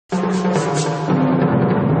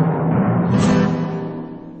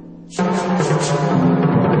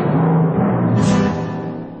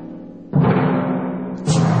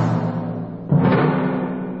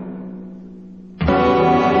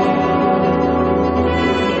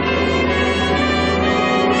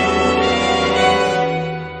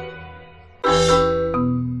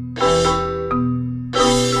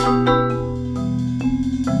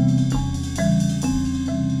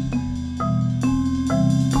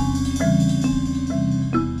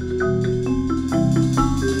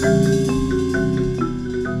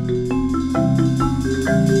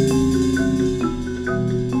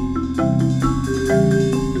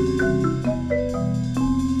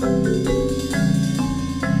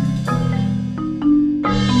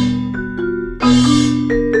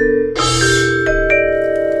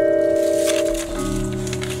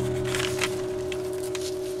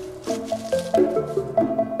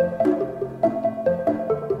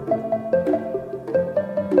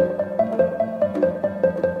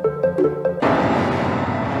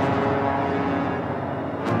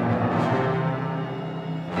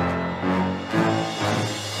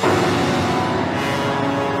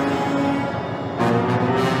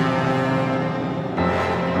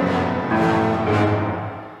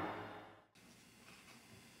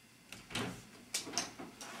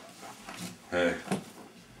Hey.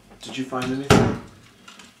 Did you find anything?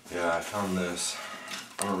 Yeah, I found this.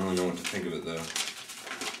 I don't really know what to think of it though.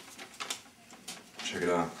 Check it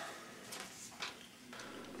out.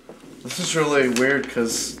 This is really weird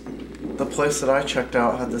because the place that I checked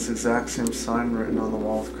out had this exact same sign written on the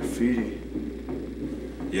wall with graffiti.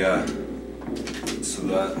 Yeah. So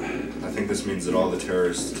I think this means that all the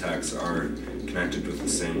terrorist attacks are connected with the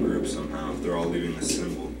same group somehow. They're all leaving this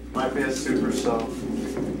symbol. Might be a super cell.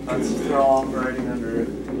 They're all operating under it.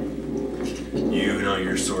 You know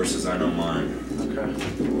your sources, I know mine. Okay.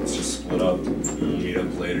 Let's just split up and we'll meet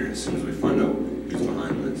up later as soon as we find out who's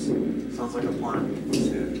behind this. Sounds like a plan. Let's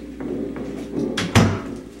do it.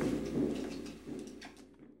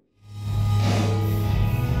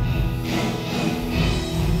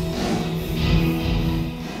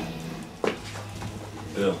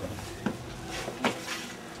 Bill.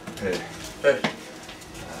 Hey. Hey.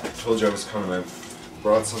 I told you I was coming. I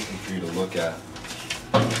brought something for you to look at.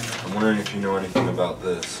 I'm wondering if you know anything about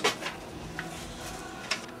this.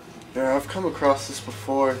 Yeah, I've come across this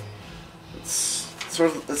before. It's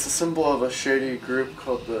a symbol of a shady group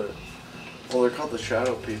called they're called the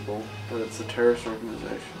Shadow People, but it's a terrorist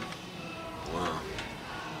organization. Wow.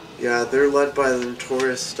 Yeah, they're led by the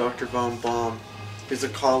notorious Dr. Von Baum. He's a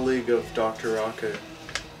colleague of Dr. Rocket.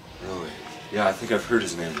 Really? Yeah, I think I've heard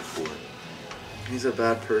his name before. He's a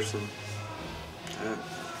bad person.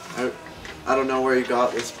 I don't know where he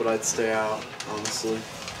got this, but I'd stay out, honestly.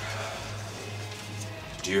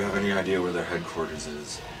 Do you have any idea where their headquarters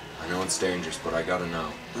is? I know it's dangerous, but I gotta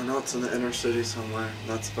know. I know it's in the inner city somewhere.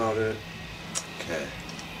 That's about it. Okay.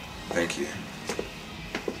 Thank you.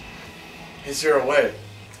 Hey, Zero, wait.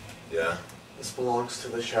 Yeah? This belongs to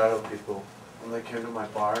the Shadow People. When they came to my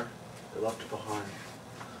bar, they left it behind.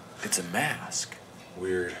 It's a mask.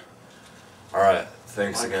 Weird. Alright,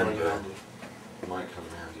 thanks Might again, come in Bill. handy. Might come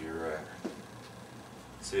in handy, you're right.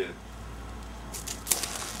 See ya.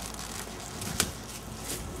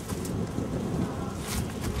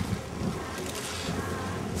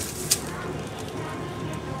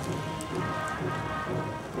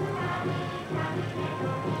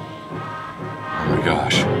 Oh my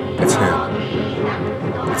gosh, it's him.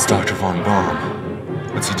 It's Dr. Von Baum.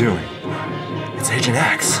 What's he doing? It's Agent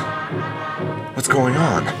X. What's going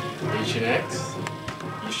on? Agent X,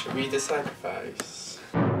 you should be the sacrifice.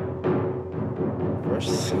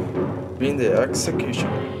 First, being the executioner.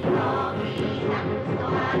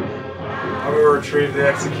 I will retrieve the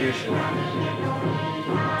execution.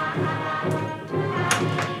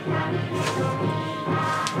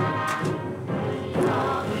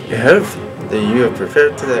 You have that you have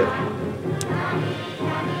prepared today.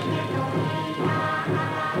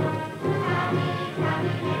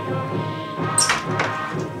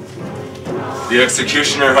 The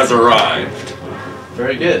executioner has arrived.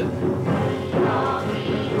 Very good.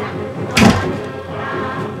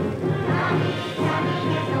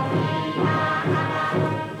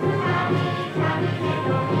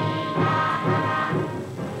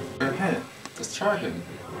 Okay, let's try him.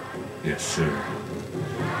 Yes, sir.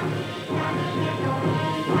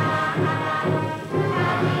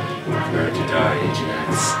 Prepare to die, Agent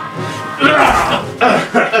X.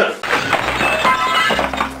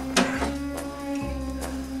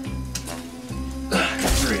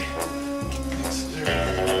 Three.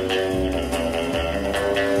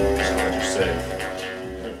 Glad you're safe.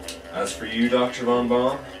 As for you, Dr. Von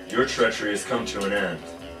Baum, your treachery has come to an end.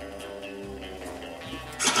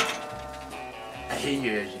 I hate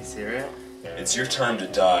you, Agent Zero. It's your time to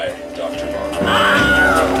die, Dr. Von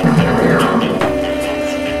Baum.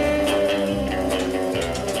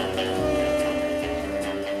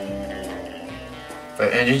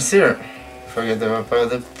 But Agent Zero, forget about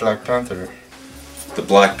the Black Panther. The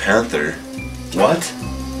Black Panther? What?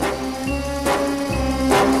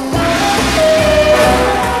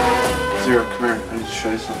 Zero, come here. I need to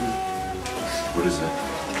show you something. What is it?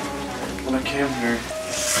 When I came here,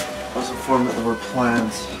 I was informed that there were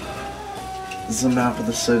plans. This is a map of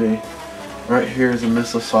the city. Right here is a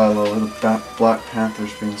missile silo where the Black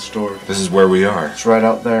Panther's being stored. This is where we are. It's right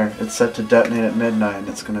out there. It's set to detonate at midnight and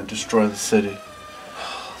it's gonna destroy the city.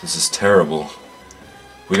 This is terrible.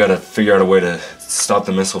 We gotta figure out a way to stop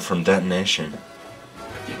the missile from detonation.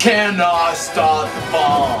 You cannot stop the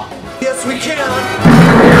bomb. Yes, we can!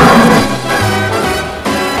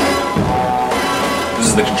 This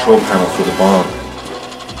is the control panel for the bomb.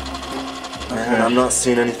 Man, I'm not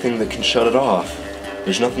seeing anything that can shut it off.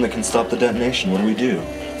 There's nothing that can stop the detonation. What do we do?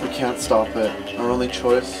 We can't stop it. Our only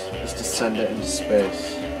choice is to send it into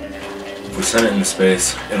space. If we send it into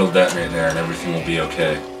space, it'll detonate there and everything will be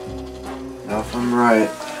okay. Now if I'm right,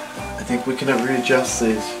 I think we can readjust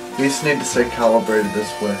these. We just need to stay calibrated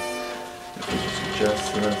this way. If we just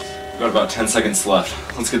adjust this. We've got about 10 seconds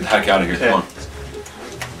left. Let's get the heck out of here. Okay. Come on.